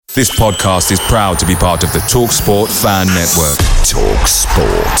This podcast is proud to be part of the TalkSport Fan Network.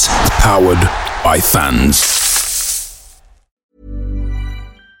 TalkSport. Powered by fans.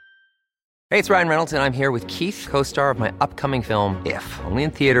 Hey, it's Ryan Reynolds, and I'm here with Keith, co-star of my upcoming film, If, only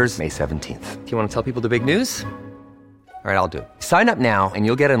in theaters May 17th. Do you want to tell people the big news? All right, I'll do it. Sign up now and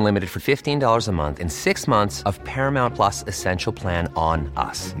you'll get unlimited for $15 a month and 6 months of Paramount Plus Essential Plan on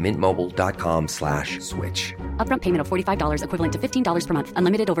us. MintMobile.com/switch. Upfront payment of $45 equivalent to $15 per month.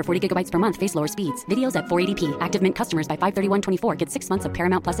 Unlimited over 40 gigabytes per month. Face lower speeds. Videos at 480p. Active Mint customers by 531.24 get 6 months of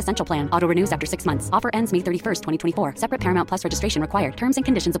Paramount Plus Essential Plan. Auto renews after 6 months. Offer ends May 31st, 2024. Separate Paramount Plus registration required. Terms and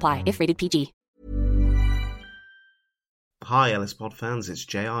conditions apply if rated PG. Hi Ellis Pod fans, it's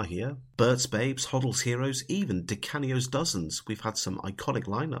JR here. Bert's Babes, Hoddle's Heroes, even DiCanio's Dozens. We've had some iconic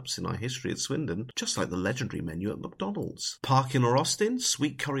lineups in our history at Swindon, just like the legendary menu at McDonald's. Parkin or Austin,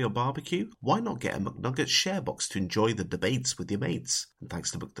 sweet curry or barbecue? Why not get a McNugget share box to enjoy the debates with your mates? And thanks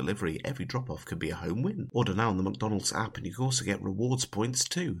to McDelivery, every drop-off can be a home win. Order now on the McDonald's app and you can also get rewards points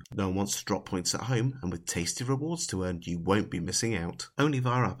too. No one wants to drop points at home, and with tasty rewards to earn, you won't be missing out. Only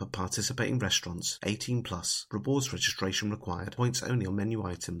via app at participating restaurants. 18 plus. Rewards registration required. Points only on menu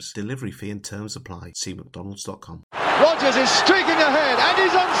items. Delivery fee and terms apply. See mcdonalds.com. Rodgers is streaking ahead and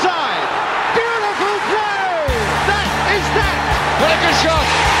is onside. Beautiful play! That is that! What a good shot!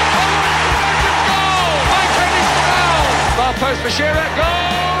 Oh, goal! Mike Rennie's foul! Far post for Shearer,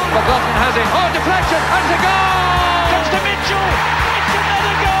 goal! McLaughlin has it. Oh, deflection, and it's a goal! Comes to Mitchell! It's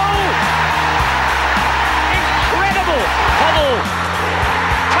another goal! Incredible! Hoddle!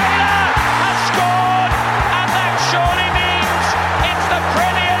 Taylor has scored, and that surely means it's the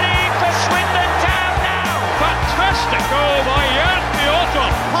Premier League for Swindon Town now! Fantastic goal by Jan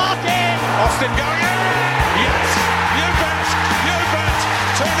Bjorton! Parkin! Austin going in! Yes! You bet!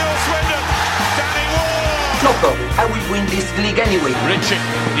 2-0 Swindon! Danny Ward! Loco, I will win this league anyway. Richie,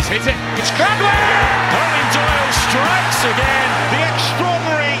 he's hit it. It's Cradley! Owen Doyle strikes again. The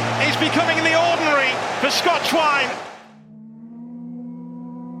extraordinary is becoming the ordinary for Scott Twine.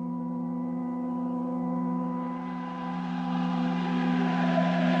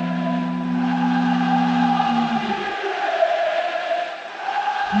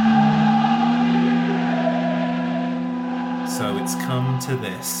 So it's come to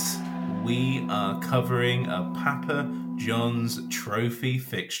this. We are covering a Papa John's trophy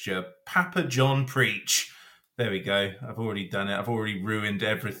fixture. Papa John Preach. There we go. I've already done it. I've already ruined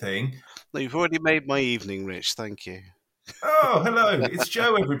everything. No, you've already made my evening, Rich. Thank you. Oh, hello. It's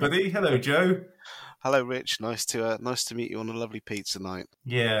Joe, everybody. Hello, Joe. Hello, Rich. Nice to meet you on a lovely pizza night.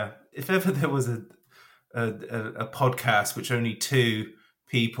 Yeah. If ever there was a podcast which only two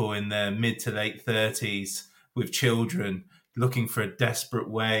people in their mid to late 30s with children looking for a desperate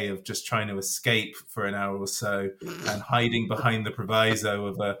way of just trying to escape for an hour or so and hiding behind the proviso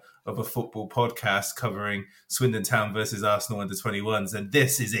of a football podcast covering Swindon Town versus Arsenal under 21s, and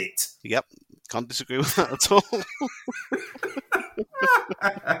this is it. Yep, can't disagree with that at all.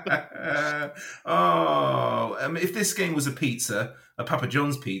 If this game was a pizza, a Papa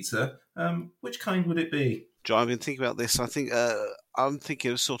John's pizza, which kind would it be? John, I've been thinking about this. I think I'm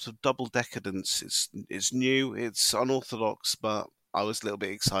thinking of sort of double decadence. It's new, it's unorthodox, but I was a little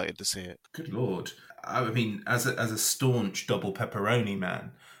bit excited to see it. Good Lord. I mean, as a staunch double pepperoni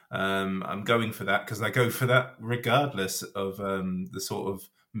man, I'm going for that because I go for that regardless of the sort of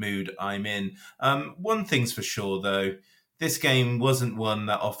mood I'm in. One thing's for sure, though. This game wasn't one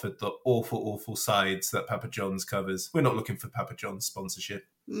that offered the awful sides that Papa John's covers. We're not looking for Papa John's sponsorship.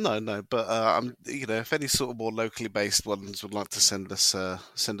 No, but if any sort of more locally based ones would like to send us a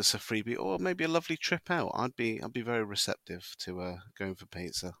freebie or maybe a lovely trip out, I'd be very receptive to going for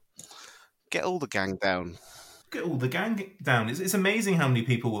pizza. Get all the gang down. Get all the gang down. It's amazing how many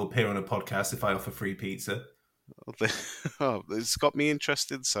people will appear on a podcast if I offer free pizza. Oh, it's got me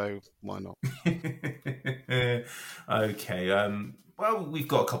interested, so why not? Okay. Well, we've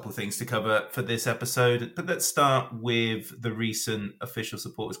got a couple of things to cover for this episode, but let's start with the recent Official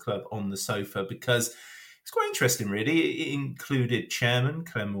Supporters Club on the Sofa, because it's quite interesting, really. It included Chairman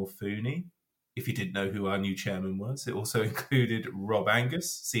Clem Morfuni, if you didn't know who our new chairman was. It also included Rob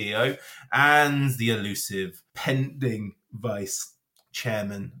Angus, CEO, and the elusive pending Vice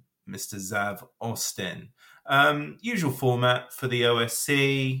Chairman, Mr. Zav Austin. Usual format for the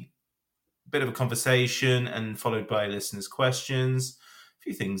OSC, bit of a conversation and followed by listeners' questions. A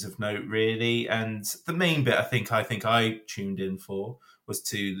few things of note, really. And the main bit I think I tuned in for was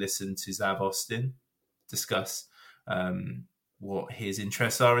to listen to Zav Austin discuss what his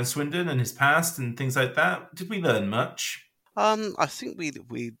interests are in Swindon and his past and things like that. Did we learn much? I think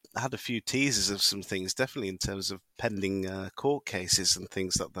we had a few teasers of some things, definitely in terms of pending court cases and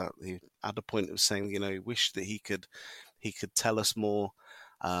things like that. He had a point of saying, he wished that he could tell us more.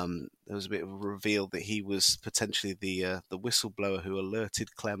 There was a bit of a reveal that he was potentially the whistleblower who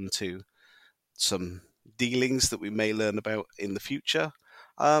alerted Clem to some dealings that we may learn about in the future.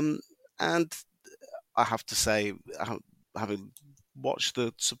 And I have to say, having watched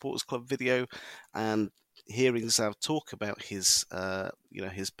the Supporters Club video and hearing Zav talk about his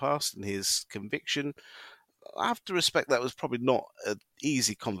past and his conviction, I have to respect that was probably not an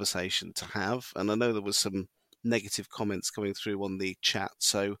easy conversation to have. And I know there was some negative comments coming through on the chat.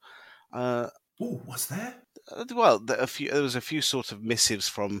 So, what's there? Well, there was a few sort of missives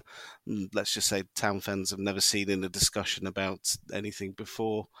from, let's just say, town fans have never seen in a discussion about anything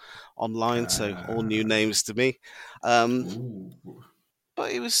before online. So all new names to me.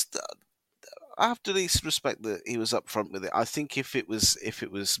 But it was. I have to at least respect that he was upfront with it. I think if it was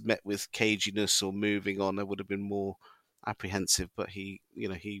met with caginess or moving on, I would have been more apprehensive. But he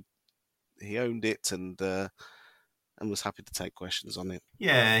owned it and was happy to take questions on it.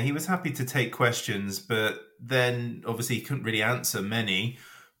 Yeah, he was happy to take questions, but then obviously he couldn't really answer many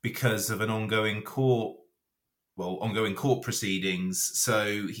because of an ongoing court proceedings.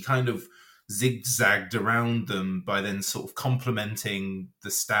 So he kind of zigzagged around them by then sort of complimenting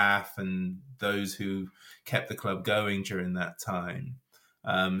the staff and those who kept the club going during that time.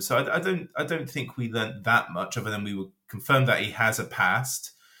 So I don't think we learnt that much, other than we were confirmed that he has a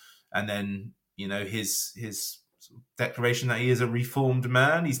past, and then his declaration that he is a reformed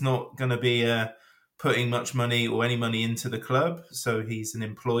man. He's not going to be putting much money or any money into the club, so he's an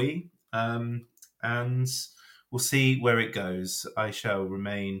employee, and we'll see where it goes. I shall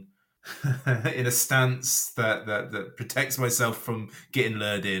remain in a stance that protects myself from getting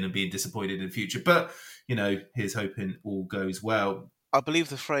lured in and being disappointed in the future. But, here's hoping all goes well. I believe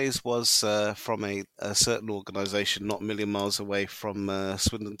the phrase was from a certain organisation not a million miles away from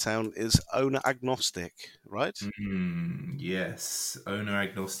Swindon Town, is owner agnostic, right? Yes, owner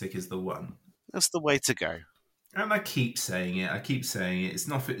agnostic is the one. That's the way to go. And I keep saying it. It's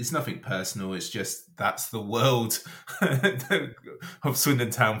nothing personal. It's just that's the world of Swindon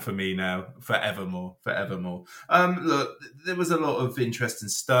Town for me now, forevermore. Look, there was a lot of interesting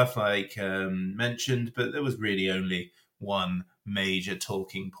stuff, like mentioned, but there was really only one major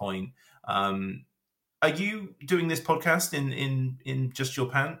talking point. Are you doing this podcast in just your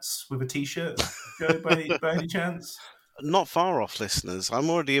pants with a t-shirt, Joe, by any chance? Not far off, listeners.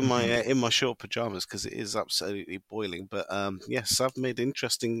 I'm already in my short pajamas because it is absolutely boiling. But yes, I've made an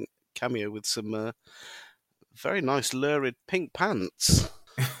interesting cameo with some very nice lurid pink pants.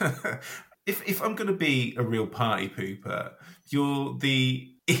 If I'm going to be a real party pooper, you're the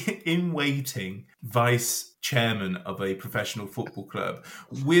in-waiting vice chairman of a professional football club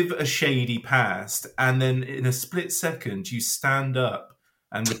with a shady past, and then in a split second you stand up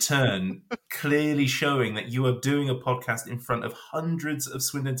and return, clearly showing that you are doing a podcast in front of hundreds of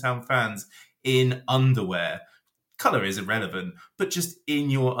Swindon Town fans in underwear. Colour is irrelevant, but just in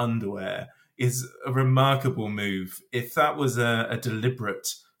your underwear is a remarkable move. If that was a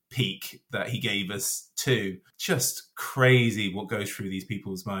deliberate peak that he gave us too, just crazy what goes through these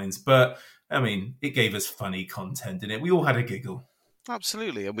people's minds. But, I mean, it gave us funny content in it. We all had a giggle.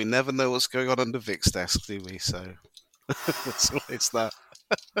 Absolutely, and we never know what's going on under Vic's desk, do we? So that's always that.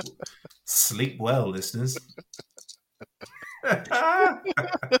 Sleep well, listeners.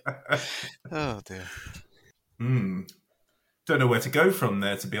 Oh dear. Don't know where to go from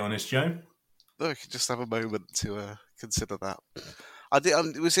there, to be honest, Joe. Look, just have a moment to consider that.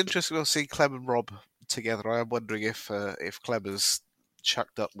 It was interesting to see Clem and Rob together. I am wondering if Clem has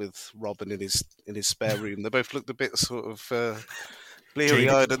chucked up with Robin in his spare room. They both looked a bit sort of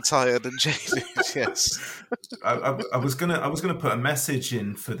bleary-eyed and tired and jaded. Yes. I was gonna put a message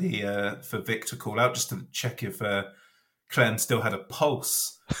in for Vic to call out just to check if Clem still had a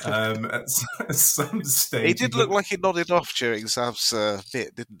pulse at some stage. He did look like he nodded off during Zav's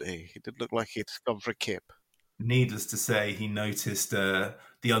bit, didn't he? He did look like he'd gone for a kip. Needless to say, he noticed the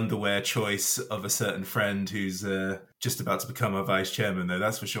underwear choice of a certain friend who's just about to become our vice chairman, though.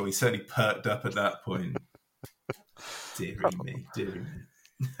 That's for sure. He certainly perked up at that point. Deary me.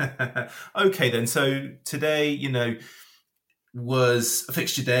 Okay, then. So today, was a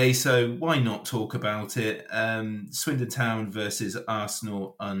fixture day, so why not talk about it? Swindon Town versus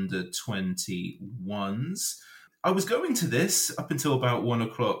Arsenal under 21s. I was going to this up until about 1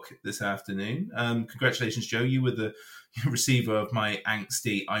 o'clock this afternoon. Congratulations, Joe. You were the receiver of my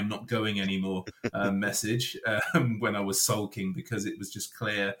angsty "I'm not going anymore" message when I was sulking because it was just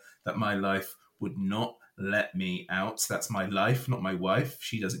clear that my life would not let me out. That's my life, not my wife.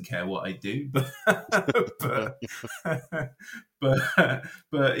 She doesn't care what I do, but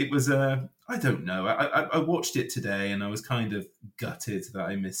but it was I don't know. I watched it today and I was kind of gutted that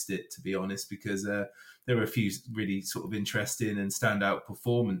I missed it, to be honest, because there were a few really sort of interesting and standout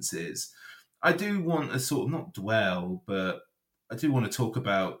performances. I do want to sort of not dwell, but I do want to talk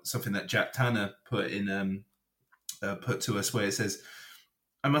about something that Jack Tanner put to us, where it says,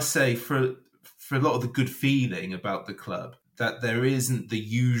 I must say, for a lot of the good feeling about the club, that there isn't the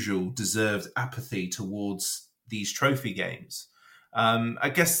usual deserved apathy towards these trophy games.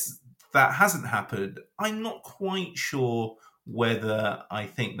 I guess that hasn't happened. I'm not quite sure whether I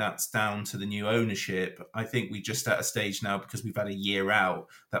think that's down to the new ownership. I think we're just at a stage now, because we've had a year out,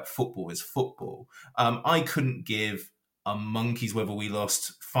 that football is football. I couldn't give a monkey's whether we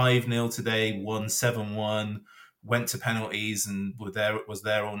lost 5-0 today, won 7-1, went to penalties and was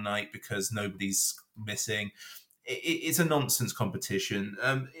there all night because nobody's missing. It's a nonsense competition.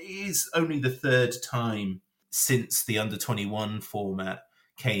 It is only the third time since the under-21 format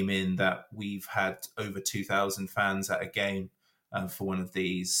came in that we've had over 2,000 fans at a game for one of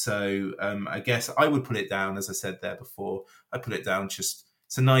these. So I guess I would put it down, as I said there before, I put it down just,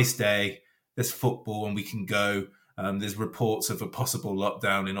 it's a nice day, there's football and we can go. There's reports of a possible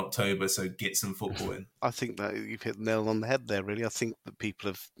lockdown in October, so get some football in. I think that you've hit the nail on the head there, really. I think that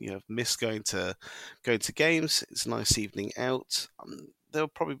people have missed going to games. It's a nice evening out. There'll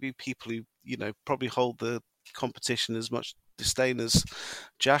probably be people who probably hold the competition as much disdain as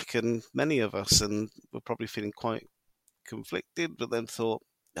Jack and many of us, and we're probably feeling quite conflicted, but then thought,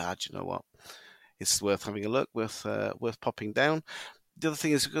 do you know what? It's worth having a look, worth popping down. The other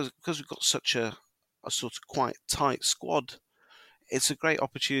thing is, because we've got such a sort of quite tight squad, it's a great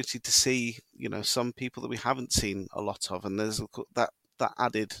opportunity to see, some people that we haven't seen a lot of, and there's that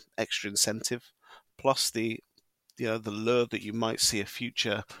added extra incentive, plus the lure that you might see a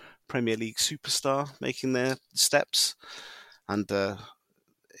future Premier League superstar making their steps, and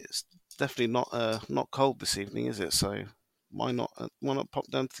it's definitely not cold this evening, is it? So why not pop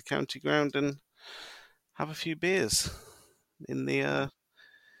down to the county ground and have a few beers in the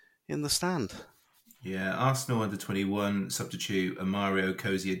stand? Yeah, Arsenal under-21 substitute Mario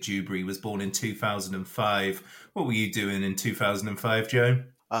Cozier Dewberry was born in 2005. What were you doing in 2005, Joe?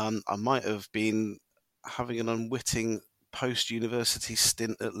 I might have been having an unwitting post-university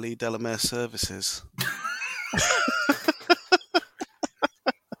stint at Lee Delamere Services.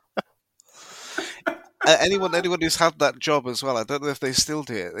 Anyone who's had that job as well, I don't know if they still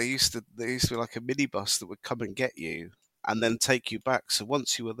do it. They used to be like a minibus that would come and get you and then take you back. So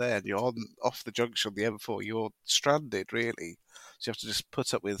once you were there and you're off the junction on the M4, you're stranded, really. So you have to just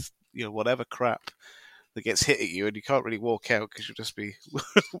put up with whatever crap that gets hit at you, and you can't really walk out because you'll just be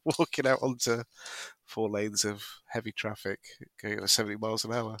walking out onto 4 lanes of heavy traffic going at 70 miles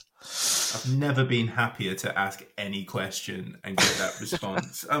an hour. I've never been happier to ask any question and get that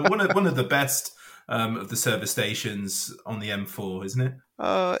response. One of the best of the service stations on the M4, isn't it?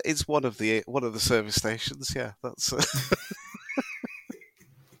 It's one of the service stations. Yeah, that's.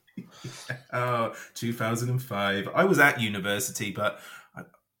 2005. I was at university, but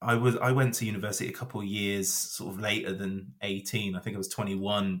I went to university a couple of years sort of later than 18. I think I was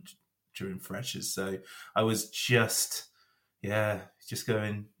 21 during freshers, so I was just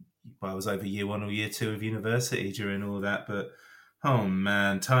going. Well, I was over year 1 or year 2 of university during all that, but oh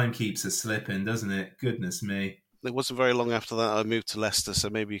man, time keeps us slipping, doesn't it? Goodness me. It wasn't very long after that I moved to Leicester, so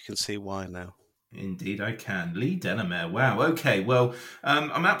maybe you can see why now. Indeed, I can. Lee Delamere. Wow. Okay. Well,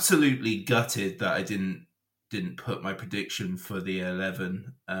 I'm absolutely gutted that I didn't put my prediction for the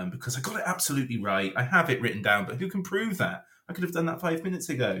 11 because I got it absolutely right. I have it written down, but who can prove that? I could have done that 5 minutes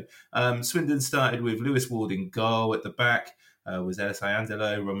ago. Swindon started with Lewis Ward in goal. At the back was Ellis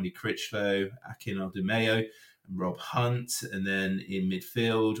Iandolo, Romelu Critchlow, Akin Aldemeo, and Rob Hunt. And then in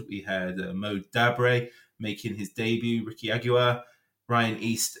midfield, we had Mo Dabre making his debut, Ricky Aguiar, Ryan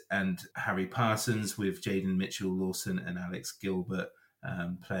East and Harry Parsons, with Jaden Mitchell-Lawson and Alex Gilbert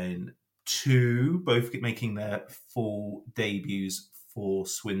playing 2, both making their full debuts for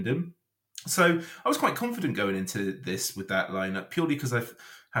Swindon. So I was quite confident going into this with that lineup, purely because I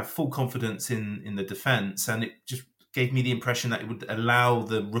have full confidence in the defence, and it just gave me the impression that it would allow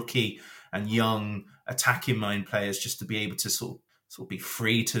the rookie and young attacking mind players just to be able to sort of be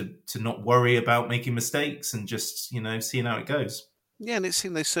free to not worry about making mistakes and just, seeing how it goes. Yeah, and it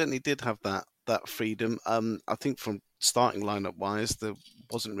seemed they certainly did have that freedom. I think from starting lineup-wise, there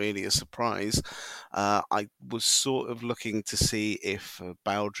wasn't really a surprise. I was sort of looking to see if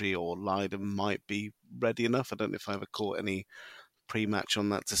Bowdry or Lydon might be ready enough. I don't know if I ever caught any pre-match on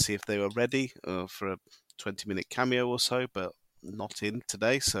that to see if they were ready for 20-minute cameo or so, but not in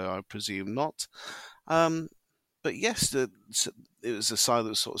today, so I presume not. But yes, it was a side that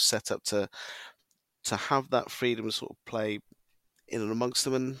was sort of set up to have that freedom to sort of play in and amongst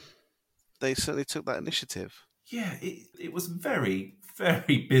them, and they certainly took that initiative. Yeah, it was very,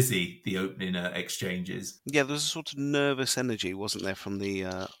 very busy, the opening exchanges. Yeah, there was a sort of nervous energy, wasn't there, from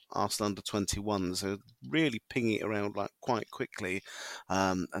the Arsenal under-21s. They were really pinging it around like quite quickly,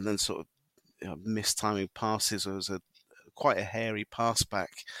 and then sort of mistiming passes. There was quite a hairy pass back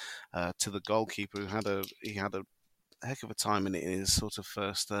to the goalkeeper who had a heck of a time in it in his sort of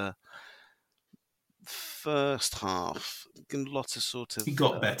first half. A lot of sort of... He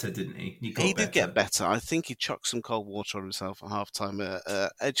got better, didn't he? He did get better. I think he chucked some cold water on himself at half-time.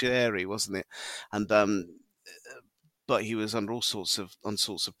 Edge wasn't it? And but he was under all sorts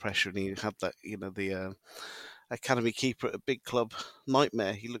of pressure, and he had that, the academy keeper at a big club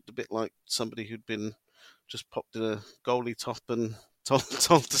nightmare. He looked a bit like somebody who'd been just popped in a goalie top and told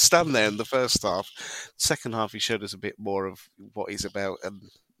to stand there in the first half. Second half, he showed us a bit more of what he's about, and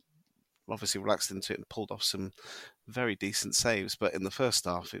obviously relaxed into it and pulled off some very decent saves. But in the first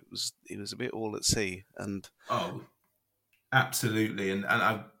half, it was a bit all at sea. And absolutely. And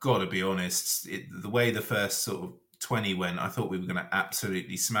I've got to be honest, the way the first sort of 20 went, I thought we were going to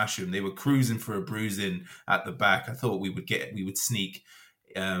absolutely smash them. They were cruising for a bruising at the back. I thought we would sneak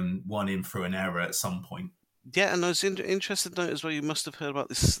one in through an error at some point. Yeah, and I was interested to note as well, you must have heard about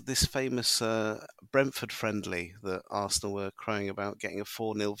this famous Brentford friendly that Arsenal were crowing about, getting a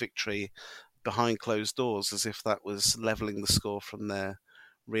 4-0 victory behind closed doors, as if that was levelling the score from their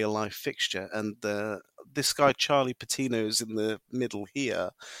real-life fixture. And this guy, Charlie Patino, is in the middle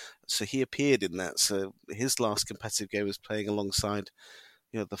here, so he appeared in that. So his last competitive game was playing alongside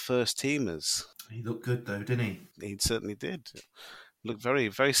the first teamers. He looked good, though, didn't he? He certainly did. Looked very,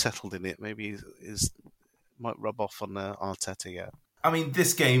 very settled in it. Maybe he's might rub off on Arteta, yeah. I mean,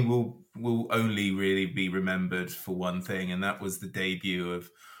 this game will only really be remembered for one thing, and that was the debut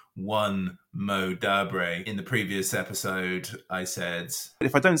of one Mo Dabre. In the previous episode, I said,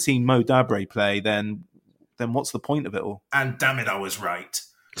 if I don't see Mo Dabre play, then what's the point of it all? And damn it, I was right.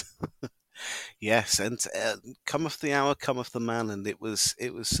 Yes, and cometh the hour, cometh the man, and it was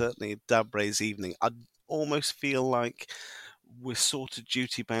certainly Dabre's evening. I almost feel like we're sort of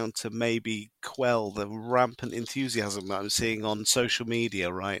duty-bound to maybe quell the rampant enthusiasm that I'm seeing on social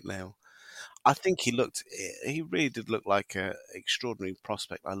media right now. I think he really did look like an extraordinary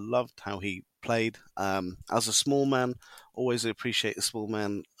prospect. I loved how he played. As a small man, always appreciate a small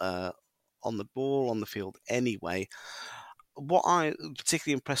man on the ball, on the field anyway. What I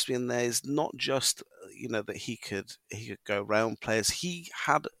particularly impressed me in there is not just, that he could go around players. He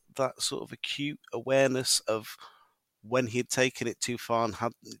had that sort of acute awareness of when he had taken it too far and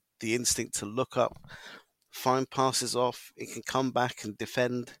had the instinct to look up, find passes off, he can come back and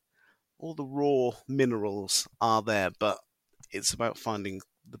defend. All the raw minerals are there, but it's about finding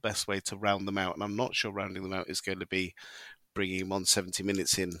the best way to round them out. And I'm not sure rounding them out is going to be bringing him on 70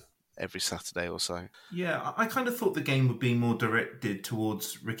 minutes in every Saturday or so. Yeah, I kind of thought the game would be more directed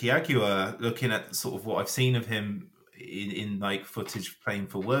towards Ricky Aguiar, looking at sort of what I've seen of him in like footage playing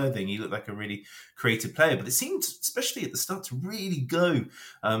for Worthing. He looked like a really creative player, but it seemed, especially at the start, to really go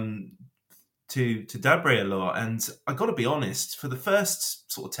to Dabre a lot. And I got to be honest, for the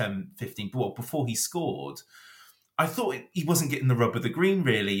first sort of 10, 15, before he scored, I thought he wasn't getting the rub of the green,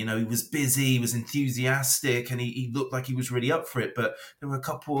 really. He was busy, he was enthusiastic, and he looked like he was really up for it. But there were a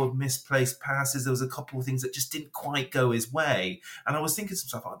couple of misplaced passes. There was a couple of things that just didn't quite go his way. And I was thinking to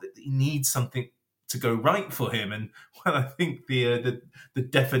myself, he needs something to go right for him. And well, I think the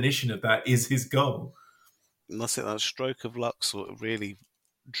definition of that is his goal. And I think that stroke of luck sort of really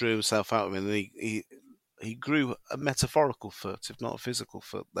drew himself out of him. And he grew a metaphorical foot, if not a physical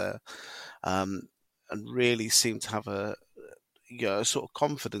foot there. And really seemed to have a sort of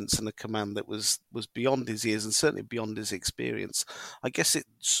confidence and a command that was beyond his years and certainly beyond his experience. I guess it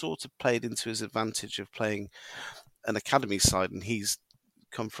sort of played into his advantage of playing an academy side, and he's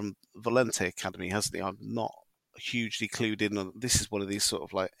come from Valente Academy, hasn't he? I'm not hugely clued in on. This is one of these sort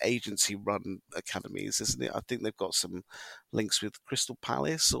of like agency-run academies, isn't it? I think they've got some links with Crystal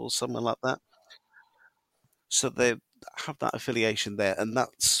Palace or somewhere like that. So they have that affiliation there, and that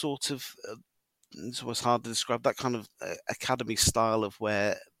sort of it's almost hard to describe, that kind of academy style of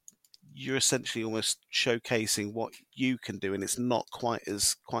where you're essentially almost showcasing what you can do, and it's not quite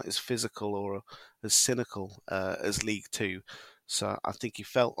as physical or as cynical as League Two. So I think he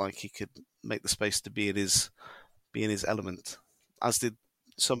felt like he could make the space to be in his element, as did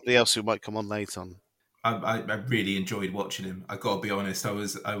somebody else who might come on late on. I really enjoyed watching him. I got to be honest, I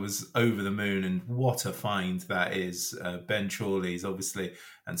was over the moon, and what a find that is. Ben Chorley's obviously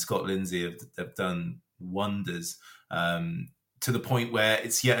and Scott Lindsay have done wonders, to the point where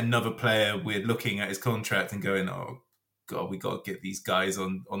it's yet another player we're looking at his contract and going, oh God, we got to get these guys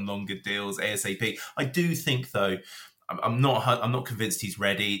on longer deals ASAP. I do think though, I'm not convinced he's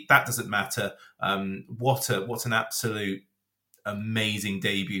ready. That doesn't matter. What an absolute amazing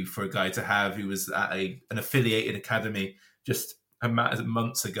debut for a guy to have who was at an affiliated academy just a matter of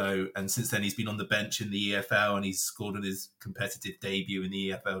months ago, and since then he's been on the bench in the EFL and he's scored on his competitive debut in the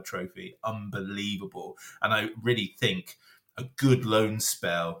EFL trophy. Unbelievable. And I really think a good loan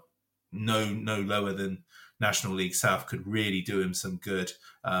spell, no lower than National League South, could really do him some good.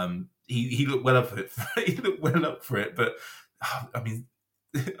 He looked well up for it. He looked well up for it, but I mean,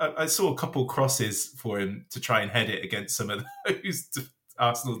 I saw a couple crosses for him to try and head it against some of those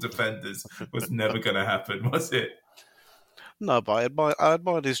Arsenal defenders. Was never going to happen, was it? No, but I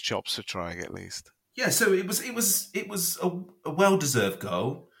admired his chops for trying at least. Yeah, so it was a well-deserved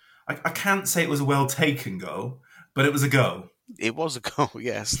goal. I can't say it was a well-taken goal, but it was a goal. It was a goal,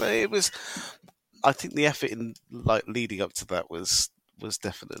 yes. It was. I think the effort in leading up to that was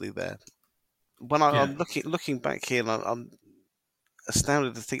definitely there. When I'm looking back here, and I'm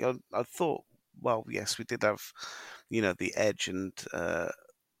astounded to think. I thought, well, yes, we did have, the edge and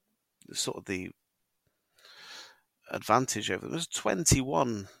sort of the advantage over them. It was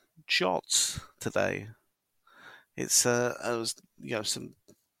 21 shots today. It was some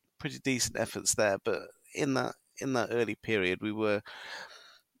pretty decent efforts there, but in that early period, we were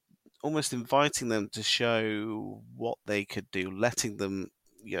almost inviting them to show what they could do, letting them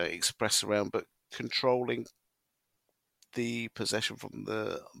express around, but controlling the possession from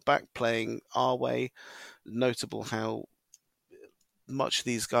the back, playing our way. Notable how much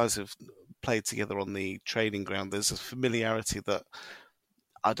these guys have played together on the training ground. There's a familiarity that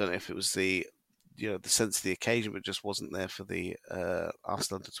I don't know if it was the sense of the occasion, but just wasn't there for the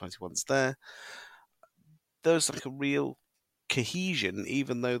Arsenal under-21s there. There's like a real cohesion,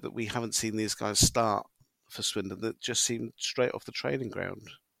 even though that we haven't seen these guys start for Swindon, that just seemed straight off the training ground.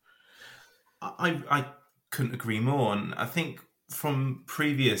 I couldn't agree more. And I think from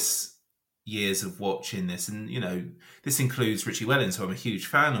previous years of watching this, and this includes Richie Wellens, who I'm a huge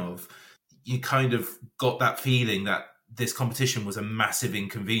fan of, you kind of got that feeling that this competition was a massive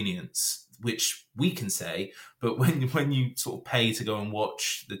inconvenience, which we can say, but when you sort of pay to go and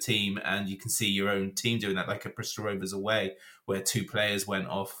watch the team and you can see your own team doing that, like at Bristol Rovers away, where 2 players went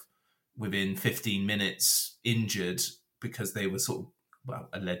off within 15 minutes injured because they were sort of,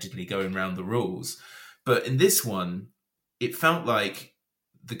 allegedly going around the rules. But in this one, it felt like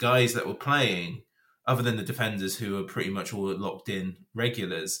the guys that were playing, other than the defenders who are pretty much all locked in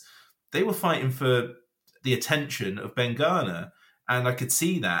regulars, they were fighting for the attention of Ben Garner. And I could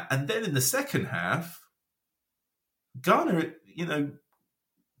see that. And then in the second half, Garner,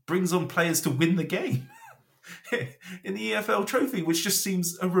 brings on players to win the game in the EFL trophy, which just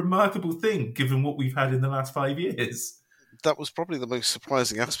seems a remarkable thing given what we've had in the last 5 years. That was probably the most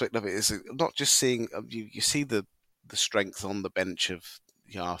surprising aspect of it, is not just seeing, you see the strength on the bench of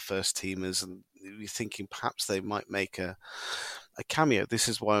our first teamers, and you're thinking perhaps they might make a cameo. This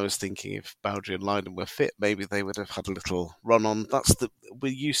is why I was thinking if Bowdry and Lydon were fit, maybe they would have had a little run on.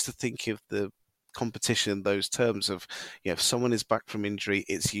 We're used to thinking of the competition in those terms of, if someone is back from injury,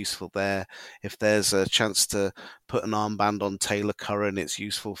 it's useful there. If there's a chance to put an armband on Taylor Curran, it's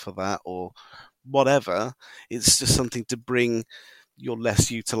useful for that, or whatever. It's just something to bring your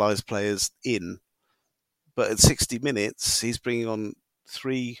less utilised players in. But at 60 minutes, he's bringing on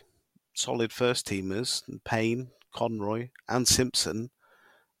 3 solid first-teamers, Payne, Conroy and Simpson,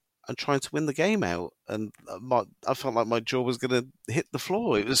 and trying to win the game out. And I felt like my jaw was going to hit the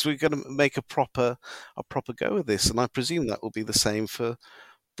floor. We're going to make a proper go of this, and I presume that will be the same for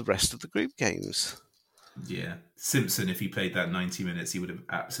the rest of the group games. Yeah, Simpson, if he played that 90 minutes, he would have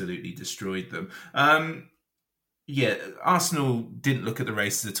absolutely destroyed them. Arsenal didn't look at the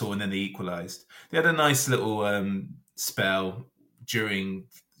races at all, and then they equalised. They had a nice little spell during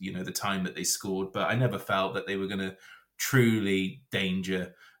the time that they scored, but I never felt that they were going to truly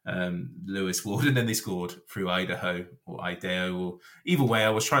danger Lewis Ward, and then they scored through Idaho or Ideo, or either way. I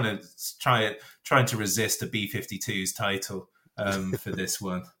was trying to resist a B-52's title for this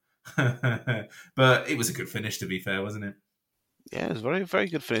one. But it was a good finish, to be fair, wasn't it? Yeah, it was a very, very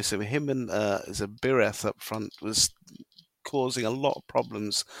good finish. So him and Zabireth up front was causing a lot of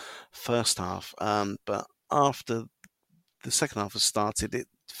problems first half, but after the second half has started, it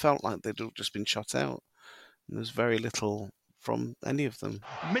felt like they'd all just been shut out. And there's very little from any of them.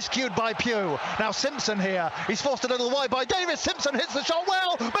 Miscued by Pugh. Now Simpson here. He's forced a little wide by Davis. Simpson hits the shot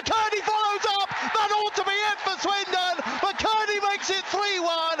well. McKirdy follows up. That ought to be it for Swindon. McKirdy makes it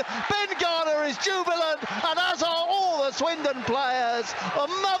 3-1. Ben Garner is jubilant, and as are all the Swindon players. A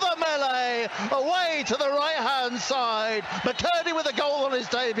mother melee away to the right-hand side. McKirdy with a goal on his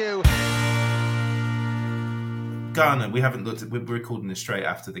debut. Garner, we haven't looked at, we're recording this straight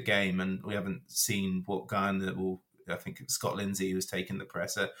after the game, and we haven't seen what Garner will. I think it was Scott Lindsay who was taking the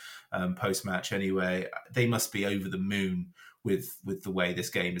presser post-match anyway. They must be over the moon with the way this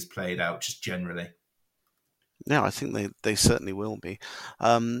game is played out, just generally. Yeah, I think they certainly will be.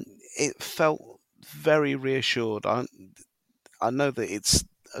 It felt very reassured. I know that it's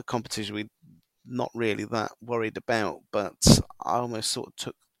a competition we're not really that worried about, but I almost sort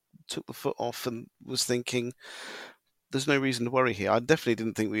of took the foot off and was thinking there's no reason to worry here. I definitely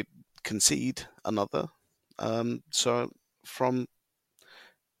didn't think we'd concede another. So from,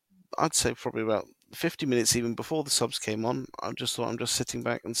 I'd say probably about 50 minutes even before the subs came on, I just thought I'm just sitting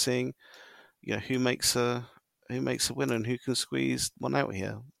back and seeing, who makes a winner and who can squeeze one out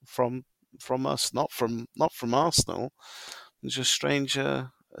here from us, not from Arsenal. It's just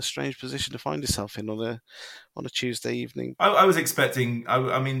a strange position to find yourself in on a Tuesday evening. I was expecting.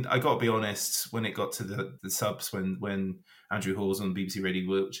 I mean, I got to be honest. When it got to the subs, when Andrew Hall's on BBC Radio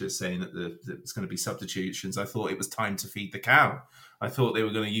Wiltshire saying that it's going to be substitutions, I thought it was time to feed the cow. I thought they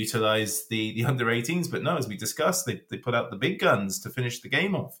were going to utilise the under-18s, but no, as we discussed, they put out the big guns to finish the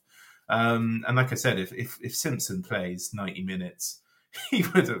game off. And like I said, if Simpson plays 90 minutes, he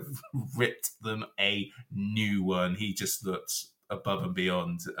would have ripped them a new one. He just looked above and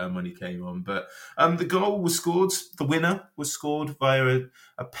beyond when he came on. But the goal was scored. The winner was scored via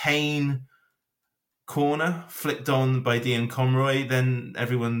a Payne corner, flicked on by Dion Conroy. Then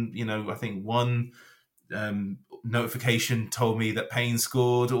everyone, I think one notification told me that Payne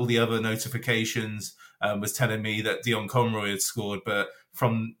scored. All the other notifications was telling me that Dion Conroy had scored. But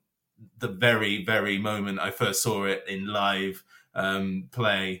from the very, very moment I first saw it in live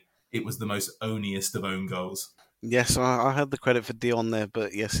play, it was the most owniest of own goals. Yes, I had the credit for Dion there,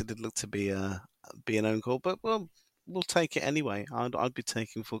 but yes, it did look to be an own goal. But well, we'll take it anyway. I'd be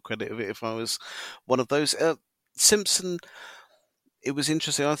taking full credit of it if I was one of those. Simpson, it was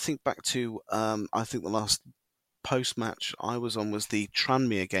interesting. I think back to I think the last post-match I was on was the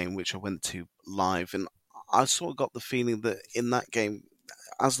Tranmere game, which I went to live, and I sort of got the feeling that in that game,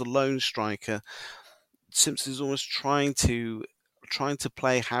 as the lone striker, Simpson is almost trying to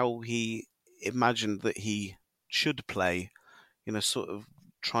play how he imagined that he should play, sort of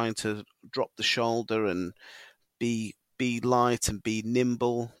trying to drop the shoulder and be light and be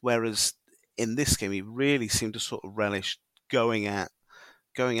nimble. Whereas in this game, he really seemed to sort of relish going at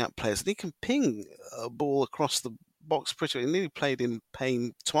players. And he can ping a ball across the box pretty well. He nearly played in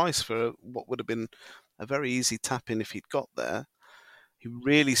Payne twice for what would have been a very easy tap in if he'd got there. He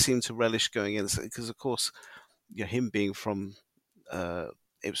really seemed to relish going in because, of course, him being from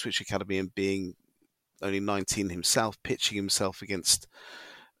Ipswich Academy and being only 19 himself, pitching himself against,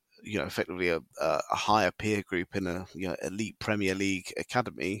 effectively a higher peer group in a elite Premier League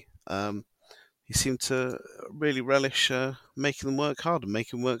academy. He seemed to really relish making them work hard, and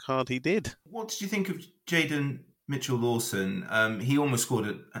making them work hard he did. What did you think of Jayden Mitchell-Lawson? He almost scored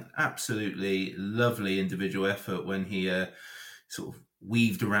an absolutely lovely individual effort when he sort of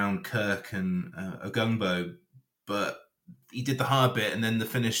weaved around Kirk and Ogungbo, but he did the hard bit, and then the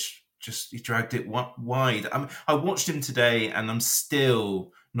finish, he dragged it wide. I watched him today, and I'm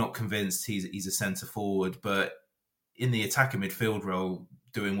still not convinced he's a centre forward. But in the attacking midfield role,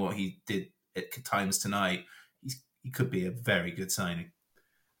 doing what he did at times tonight, he could be a very good signing.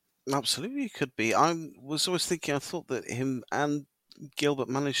 Absolutely, he could be. I was always thinking. I thought that him and Gilbert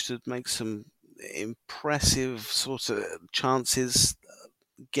managed to make some impressive sort of chances,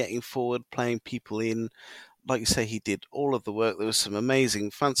 getting forward, playing people in. Like you say, he did all of the work. There was some amazing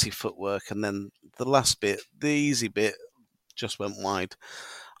fancy footwork, and then the last bit, the easy bit, just went wide.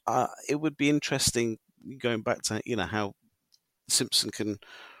 It would be interesting going back to how Simpson can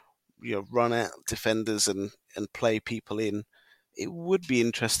run out defenders and play people in. It would be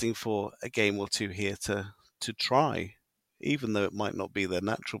interesting for a game or two here to try, even though it might not be their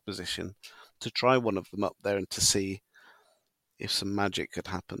natural position, to try one of them up there and to see if some magic could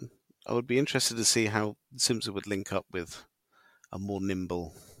happen. I would be interested to see how Simpson would link up with a more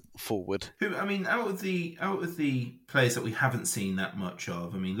nimble forward. Out of the players that we haven't seen that much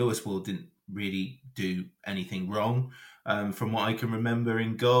of, Lewis Ward didn't really do anything wrong. From what I can remember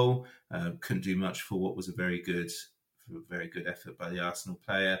in goal, couldn't do much for what was a very good effort by the Arsenal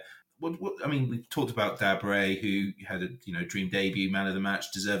player. I mean, we've talked about Dabre, who had a dream debut, man of the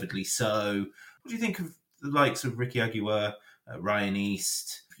match, deservedly so. What do you think of the likes of Ricky Aguiar, Ryan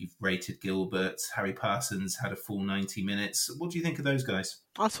East? You've rated Gilbert, Harry Parsons had a full 90 minutes. What do you think of those guys?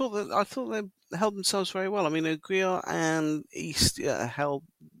 I thought they held themselves very well. I mean, Aguiar and East held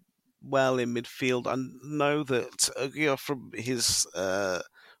well in midfield. I know that Aguiar from his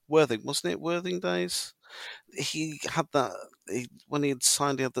Worthing, wasn't it? Worthing days. He had that when he had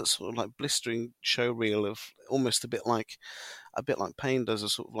signed. He had that sort of like blistering show reel of almost a bit like Payne does, a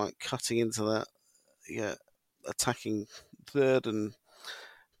sort of like cutting into that, attacking third and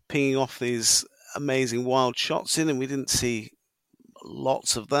pinging off these amazing wild shots in, and we didn't see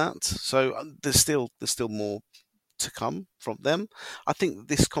lots of that. So there's still more to come from them. I think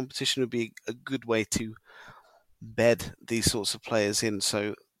this competition would be a good way to bed these sorts of players in.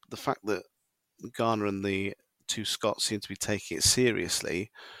 So the fact that Garner and the two Scots seem to be taking it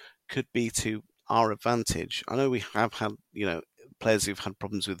seriously could be to our advantage. I know we have had, players who've had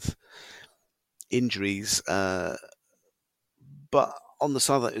problems with injuries, but on the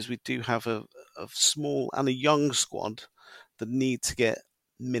side of that is we do have a small and a young squad that need to get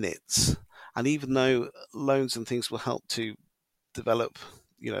minutes. And even though loans and things will help to develop,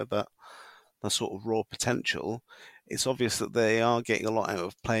 that sort of raw potential, it's obvious that they are getting a lot out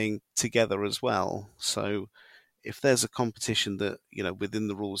of playing together as well. So if there's a competition that, within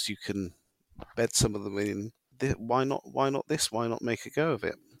the rules you can bed some of them in, why not this? Why not make a go of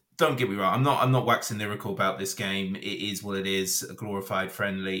it? Don't get me wrong. I'm not waxing lyrical about this game. It is what it is, a glorified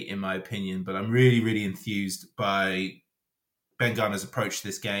friendly, in my opinion. But I'm really, really enthused by Ben Garner's approach to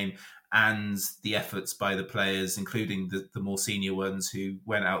this game and the efforts by the players, including the more senior ones who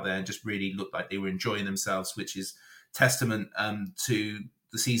went out there and just really looked like they were enjoying themselves, which is testament to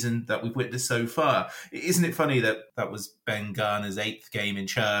the season that we've witnessed so far. Isn't it funny that was Ben Garner's 8th game in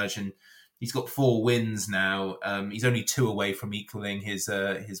charge, and he's got 4 wins now. He's only 2 away from equaling his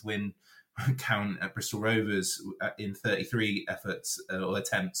win count at Bristol Rovers in 33 efforts or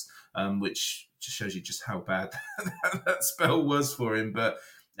attempts, which just shows you just how bad that spell was for him. But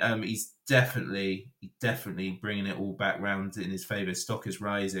he's definitely bringing it all back round in his favour. Stock is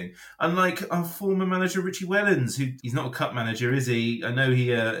rising. Unlike our former manager Richie Wellens, who he's not a cup manager, is he? I know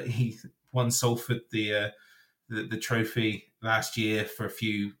he won Salford the trophy last year for a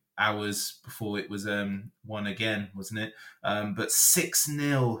few hours before it was won again, wasn't it? But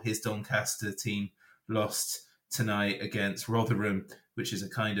 6-0 his Doncaster team lost tonight against Rotherham, which is a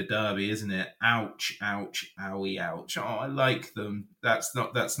kind of derby, isn't it? Ouch, ouch, owie, ouch. Oh, I like them. That's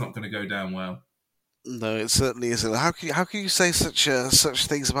not going to go down well. No, it certainly isn't. How can you say such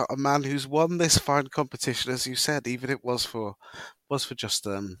things about a man who's won this fine competition, as you said, even if it was for just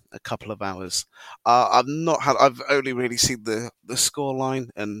a couple of hours? I've only really seen the scoreline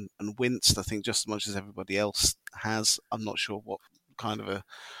and winced, I think, just as much as everybody else has. I'm not sure what kind of a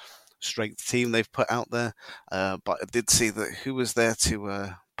strength team they've put out there, but I did see that who was there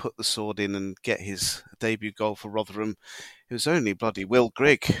to put the sword in and get his debut goal for Rotherham. It was only bloody Will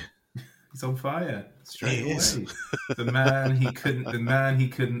Grigg. He's on fire straight away. The man he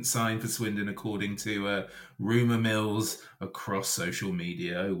couldn't sign for Swindon, according to rumour mills across social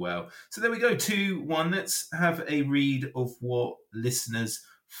media. Oh well. So there we go. 2-1. Let's have a read of what listeners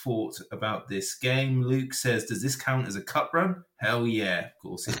thought about this game. Luke says, "Does this count as a cup run?" Hell yeah, of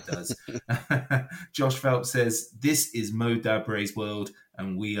course it does. Josh Phelps says, "This is Mo Dabre's world,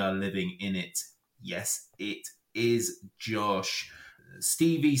 and we are living in it." Yes, it is, Josh.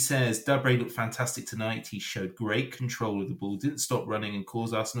 Stevie says, Dabre looked fantastic tonight. He showed great control of the ball, didn't stop running and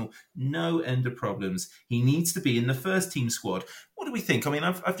cause Arsenal no end of problems. He needs to be in the first team squad. What do we think? I mean,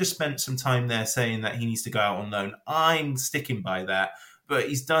 I've just spent some time there saying that he needs to go out on loan. I'm sticking by that, but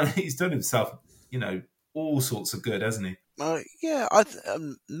he's done himself, all sorts of good, hasn't he? Yeah,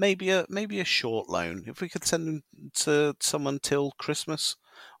 maybe a short loan. If we could send him to someone till Christmas,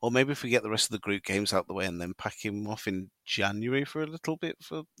 or maybe if we get the rest of the group games out the way and then pack him off in January for a little bit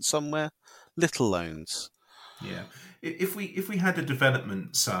for somewhere. Little loans. Yeah, if we had a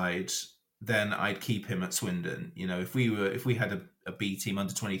development side, then I'd keep him at Swindon. If we had a B team,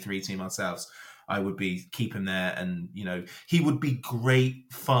 under 23 team ourselves, I would keep him there, and he would be great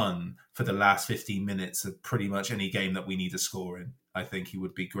fun for the last 15 minutes of pretty much any game that we need a score in. I think he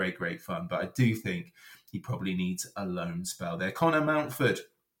would be great fun, but I do think he probably needs a loan spell there. Connor Mountford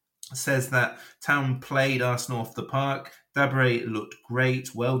says that Town played Arsenal off the park. Dabre looked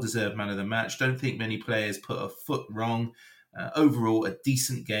great, well-deserved man of the match. Don't think many players put a foot wrong. Overall, a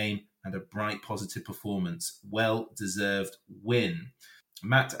decent game and a bright, positive performance. Well-deserved win.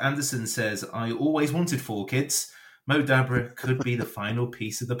 Matt Anderson says, I always wanted 4 kids. Mo Dabra could be the final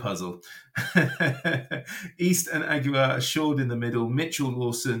piece of the puzzle. East and Aguiar assured in the middle. Mitchell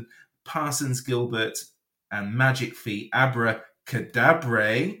Lawson, Parsons Gilbert, and Magic Feet Abra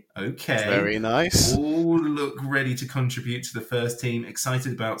Cadabre. Okay. Very nice. All look ready to contribute to the first team.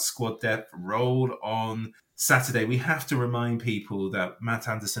 Excited about squad depth. Roll on Saturday. We have to remind people that Matt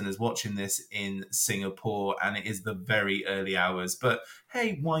Anderson is watching this in Singapore and it is the very early hours. But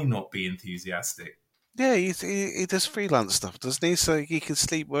hey, why not be enthusiastic? Yeah, he does freelance stuff, doesn't he? So he can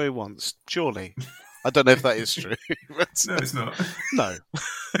sleep where he wants, surely. I don't know if that is true. No, it's not. No.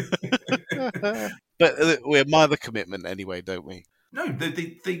 But we admire the commitment anyway, don't we? No,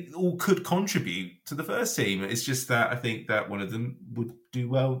 they all could contribute to the first team. It's just that I think that one of them would do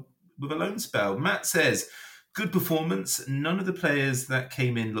well with a loan spell. Matt says, good performance. None of the players that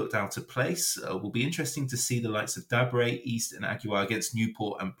came in looked out of place. Will be interesting to see the likes of Dabre, East and Aguiar against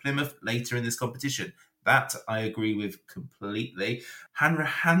Newport and Plymouth later in this competition. That I agree with completely.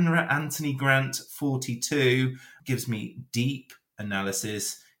 Hanra Anthony Grant, 42, gives me deep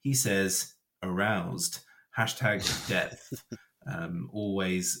analysis. He says, aroused. Hashtag depth.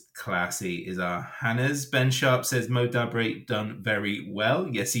 Always classy is our Hannah's. Ben Sharp says Mo Dabre done very well.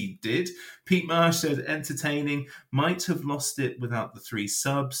 Yes, he did. Pete Marsh said entertaining. Might have lost it without the 3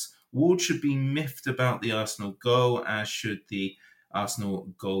 subs. Ward should be miffed about the Arsenal goal, as should the Arsenal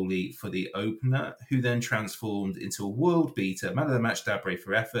goalie for the opener, who then transformed into a world beater. Man of the match, Dabre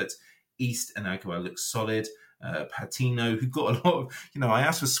for effort. East and Aguiar look solid. Patino, who got a lot of, I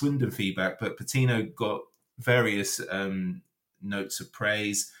asked for Swindon feedback, but Patino got various notes of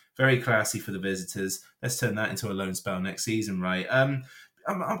praise. Very classy for the visitors. Let's turn that into a loan spell next season, right?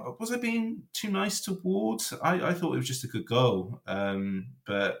 Was I being too nice to Ward? I thought it was just a good goal.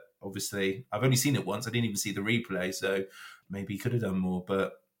 But obviously, I've only seen it once. I didn't even see the replay, so maybe he could have done more.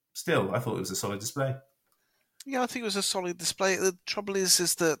 But still, I thought it was a solid display. Yeah, I think it was a solid display. The trouble is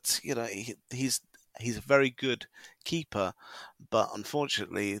that, he's a very good keeper, but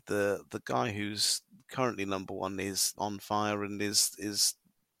unfortunately, the guy who's currently number 1 is on fire and is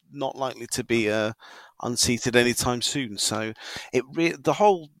not likely to be unseated anytime soon. So the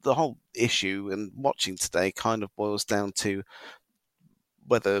whole issue and watching today kind of boils down to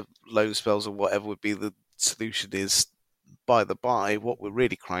whether loan spells or whatever would be the solution is by the by. What we're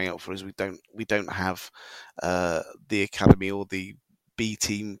really crying out for is we don't have the academy or the B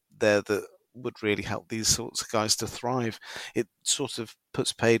team there that would really help these sorts of guys to thrive. It sort of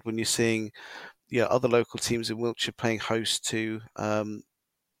puts paid when you're seeing other local teams in Wiltshire playing host to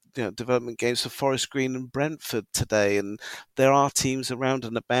development games for Forest Green and Brentford today, and there are teams around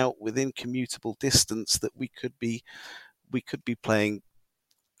and about within commutable distance that we could be playing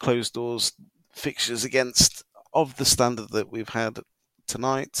closed doors fixtures against of the standard that we've had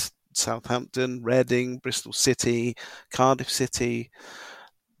tonight. Southampton, Reading, Bristol City, Cardiff City,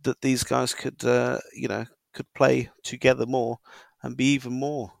 that these guys could play together more and be even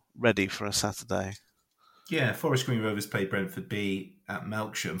more ready for a Saturday. Yeah, Forest Green Rovers play Brentford B at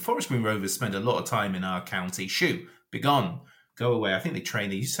Melksham. Forest Green Rovers spend a lot of time in our county. Shoo, begone, go away. I think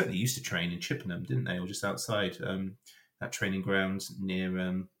they certainly used to train in Chippenham, didn't they? Or just outside that training ground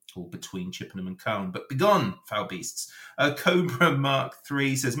near or between Chippenham and Calne. But begone, foul beasts. Cobra Mark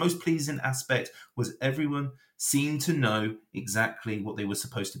 3 says, most pleasing aspect was everyone seemed to know exactly what they were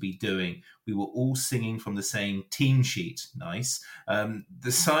supposed to be doing. We were all singing from the same team sheet. Nice.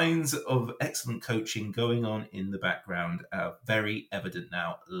 The signs of excellent coaching going on in the background are very evident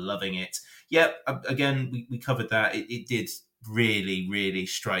now. Loving it. Yeah, again, we covered that. It did really, really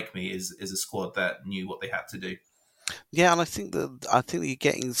strike me as a squad that knew what they had to do. Yeah, and I think that you're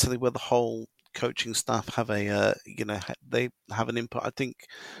getting something where the whole coaching staff have a they have an input. I think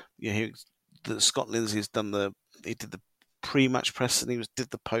that Scott Lindsay's did the pre-match press and he did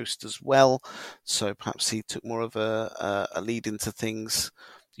the post as well. So perhaps he took more of a lead into things.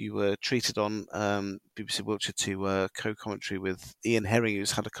 You were treated on BBC Wiltshire to co-commentary with Ian Herring,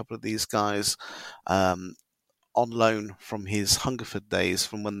 who's had a couple of these guys on loan from his Hungerford days,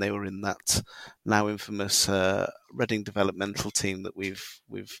 from when they were in that now infamous Reading developmental team that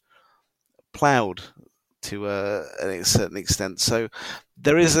we've ploughed to a certain extent. So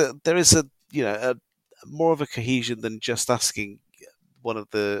there is a more of a cohesion than just asking one of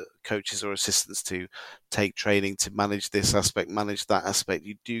the coaches or assistants to take training to manage this aspect, manage that aspect.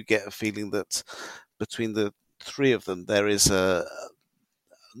 You do get a feeling that between the 3 of them, there is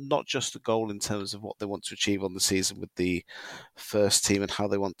not just a goal in terms of what they want to achieve on the season with the first team and how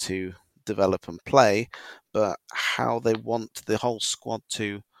they want to develop and play, but how they want the whole squad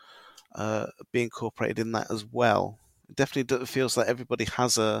to be incorporated in that as well. It definitely feels like everybody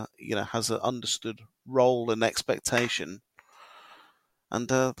has an understood role and expectation, and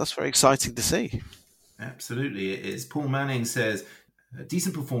that's very exciting to see. Absolutely, it is. Paul Manning says, a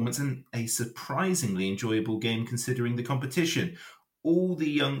decent performance and a surprisingly enjoyable game considering the competition. All the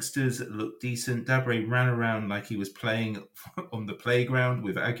youngsters looked decent. Dabre ran around like he was playing on the playground,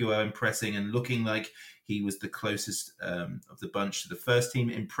 with Aguiar impressing and looking like he was the closest of the bunch to the first team.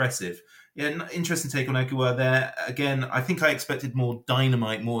 Impressive. Yeah, interesting take on Aguiar there. Again, I think I expected more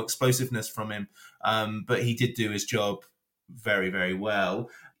dynamite, more explosiveness from him, but he did do his job very, very well.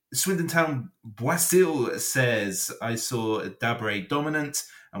 Swindon Town Boisil says, I saw Dabre dominant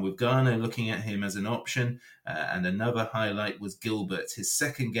and with Garner looking at him as an option. And another highlight was Gilbert, his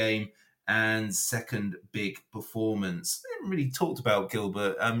second game and second big performance. I haven't really talked about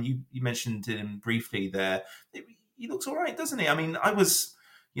Gilbert. You mentioned him briefly there. He looks all right, doesn't he? I mean, I was,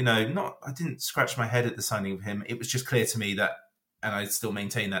 I didn't scratch my head at the signing of him. It was just clear to me that, and I still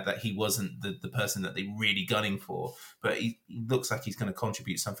maintain that he wasn't the person that they're really gunning for, but he looks like he's going to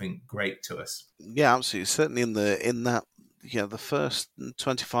contribute something great to us. Yeah, absolutely. Certainly in that the first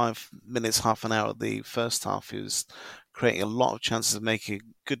 25 minutes, half an hour of the first half, he was creating a lot of chances of making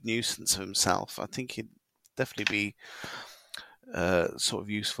a good nuisance of himself. I think he'd definitely be sort of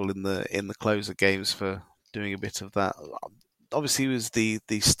useful in the closer games for doing a bit of that. Obviously, he was the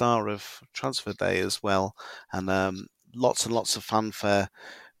star of transfer day as well, and lots and lots of fanfare,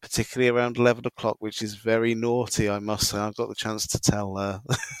 particularly around 11 o'clock, which is very naughty, I must say. I've got the chance to tell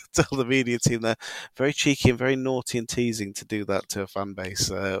the media team they're very cheeky and very naughty and teasing to do that to a fan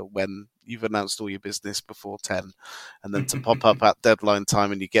base when you've announced all your business before 10, and then to pop up at deadline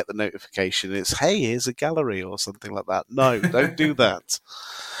time and you get the notification, it's, hey, here's a gallery or something like that. No, don't do that.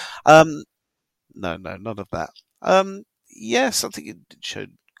 No, none of that. Yes, I think it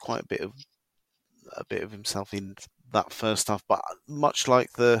showed quite a bit of himself in that first half, but much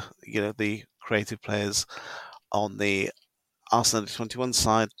like the creative players on the Arsenal U21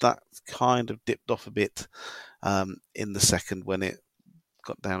 side, that kind of dipped off a bit in the second when it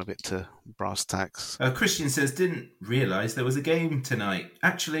got down a bit to brass tacks. Christian says, didn't realise there was a game tonight.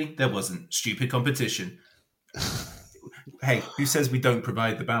 Actually, there wasn't. Stupid competition. Hey, who says we don't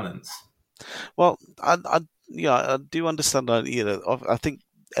provide the balance? Well, I do understand. I think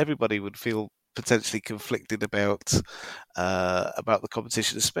everybody would feel potentially conflicted about the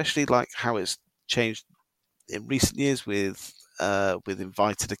competition, especially like how it's changed in recent years with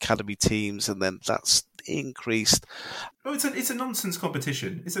invited academy teams, and then that's increased. Oh, it's a nonsense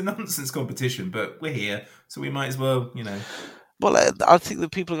competition. It's a nonsense competition, but we're here, so we might as well, Well, I think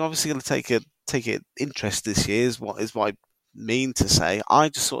that people are obviously going to take it interest this year. Is what I mean to say. I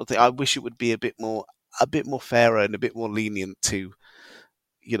just sort of think I wish it would be a bit more fairer and a bit more lenient to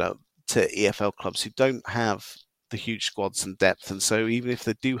EFL clubs who don't have the huge squads and depth, and so even if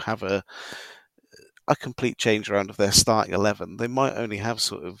they do have a complete change around of their starting 11, they might only have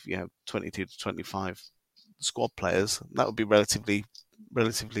sort of 22 to 25 squad players. That would be relatively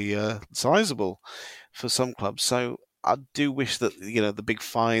sizable for some clubs. So I do wish that the big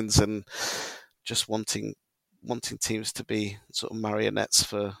fines and just wanting teams to be sort of marionettes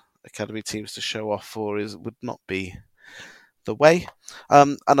for academy teams to show off for would not be the way.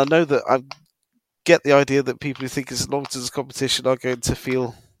 And I know that I get the idea that people who think it's a nonsense competition are going to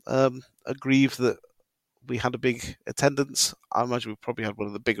feel aggrieved that we had a big attendance. I imagine we probably had one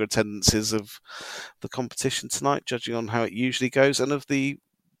of the bigger attendances of the competition tonight, judging on how it usually goes and of the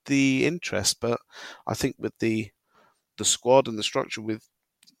interest. But I think with the squad and the structure, with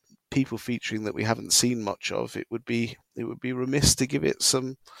people featuring that we haven't seen much of, it would be remiss to give it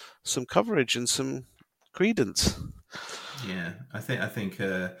some coverage and some credence. Yeah, I think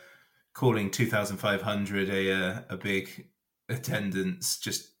calling 2,500 a big attendance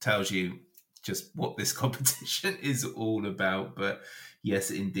just tells you just what this competition is all about. But yes,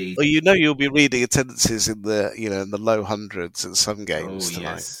 indeed. Well, you'll be reading attendances in the in the low hundreds at some games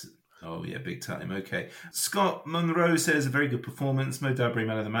tonight. Yes. Oh, yeah, big time. Okay. Scott Monroe says, a very good performance. Mo Dabre,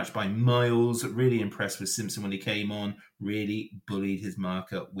 man of the match by miles. Really impressed with Simpson when he came on. Really bullied his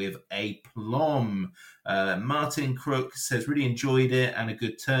marker with aplomb. Martin Crook says, really enjoyed it and a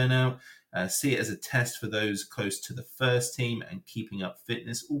good turnout. See it as a test for those close to the first team and keeping up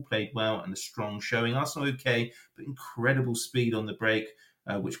fitness. All played well and a strong showing. Arsenal okay, but incredible speed on the break,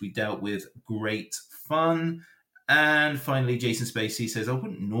 which we dealt with. Great fun. And finally, Jason Spacey says, I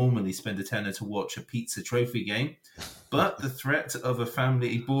wouldn't normally spend a tenner to watch a pizza trophy game, but the threat of a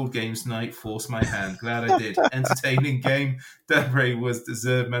family board games night forced my hand. Glad I did. Entertaining game. Dabre was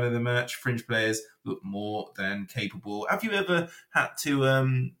deserved man of the match. Fringe players look more than capable. Have you ever had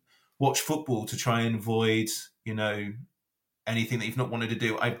to watch football to try and avoid, anything that you've not wanted to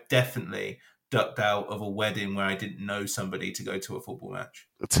do. I've definitely ducked out of a wedding where I didn't know somebody to go to a football match.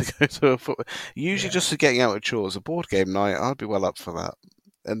 Usually just for getting out of chores. A board game night, I'd be well up for that.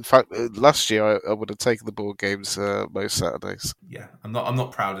 In fact, last year I would have taken the board games most Saturdays. Yeah, I'm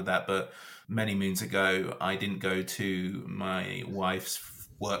not proud of that, but many moons ago, I didn't go to my wife's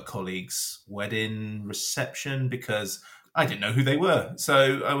work colleague's wedding reception because I didn't know who they were.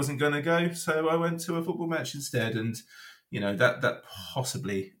 So I wasn't going to go. So I went to a football match instead. And, that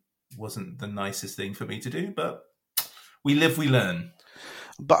possibly wasn't the nicest thing for me to do, but we live, we learn.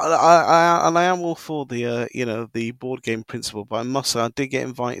 But I am all for the board game principle. But I must say, I did get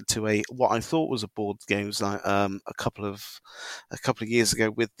invited to what I thought was a board games night a couple of years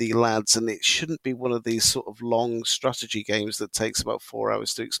ago with the lads, and it shouldn't be one of these sort of long strategy games that takes about 4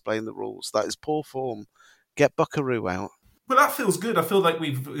 hours to explain the rules. That is poor form. Get Buckaroo out. Well, that feels good. I feel like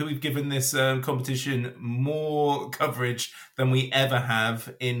we've given this competition more coverage than we ever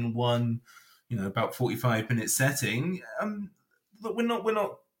have in one, about 45-minute setting. But we're not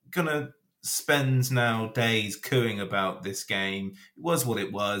going to spend now days cooing about this game. It was what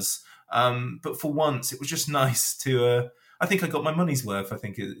it was. But for once, it was just nice to. I think I got my money's worth, I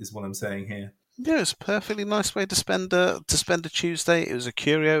think is what I'm saying here. Yeah, it's a perfectly nice way to spend a Tuesday. It was a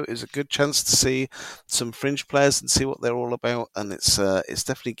curio. It was a good chance to see some fringe players and see what they're all about. And it's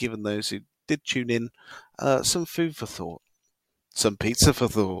definitely given those who did tune in some food for thought, some pizza for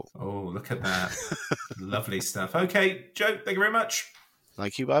thought. Oh, look at that! Lovely stuff. Okay, Joe, thank you very much.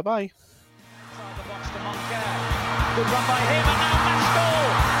 Thank you. Bye bye. Good run by him, and now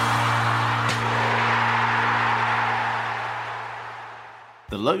Mascol.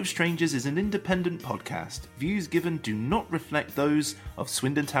 The Low Strangers is an independent podcast. Views given do not reflect those of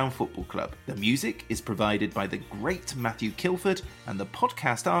Swindon Town Football Club. The music is provided by the great Matthew Kilford, and the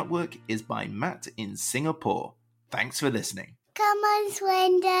podcast artwork is by Matt in Singapore. Thanks for listening. Come on,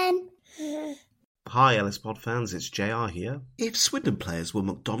 Swindon. Hi, Ellis Pod fans, it's JR here. If Swindon players were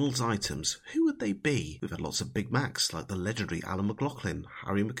McDonald's items, who would they be? We've had lots of Big Macs, like the legendary Alan McLaughlin,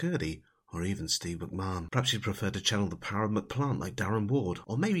 Harry McCurdy, or even Steve McMahon. Perhaps you'd prefer to channel the power of McPlant like Darren Ward,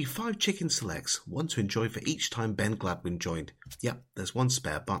 or maybe 5 chicken selects, one to enjoy for each time Ben Gladwin joined. Yep, there's one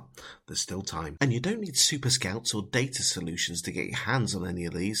spare, but there's still time. And you don't need Super Scouts or data solutions to get your hands on any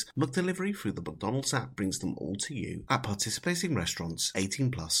of these. McDelivery through the McDonald's app brings them all to you. At participating restaurants,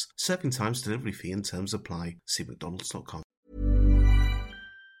 18+. Serving times, delivery fee and terms apply. See mcdonalds.com.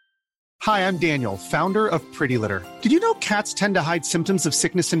 Hi, I'm Daniel, founder of Pretty Litter. Did you know cats tend to hide symptoms of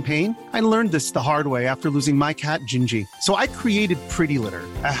sickness and pain? I learned this the hard way after losing my cat, Gingy. So I created Pretty Litter,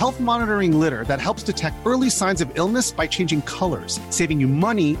 a health monitoring litter that helps detect early signs of illness by changing colors, saving you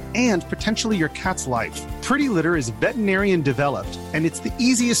money and potentially your cat's life. Pretty Litter is veterinarian developed, and it's the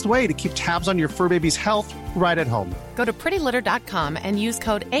easiest way to keep tabs on your fur baby's health right at home. Go to prettylitter.com and use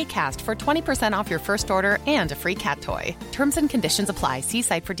code ACAST for 20% off your first order and a free cat toy. Terms and conditions apply. See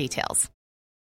site for details.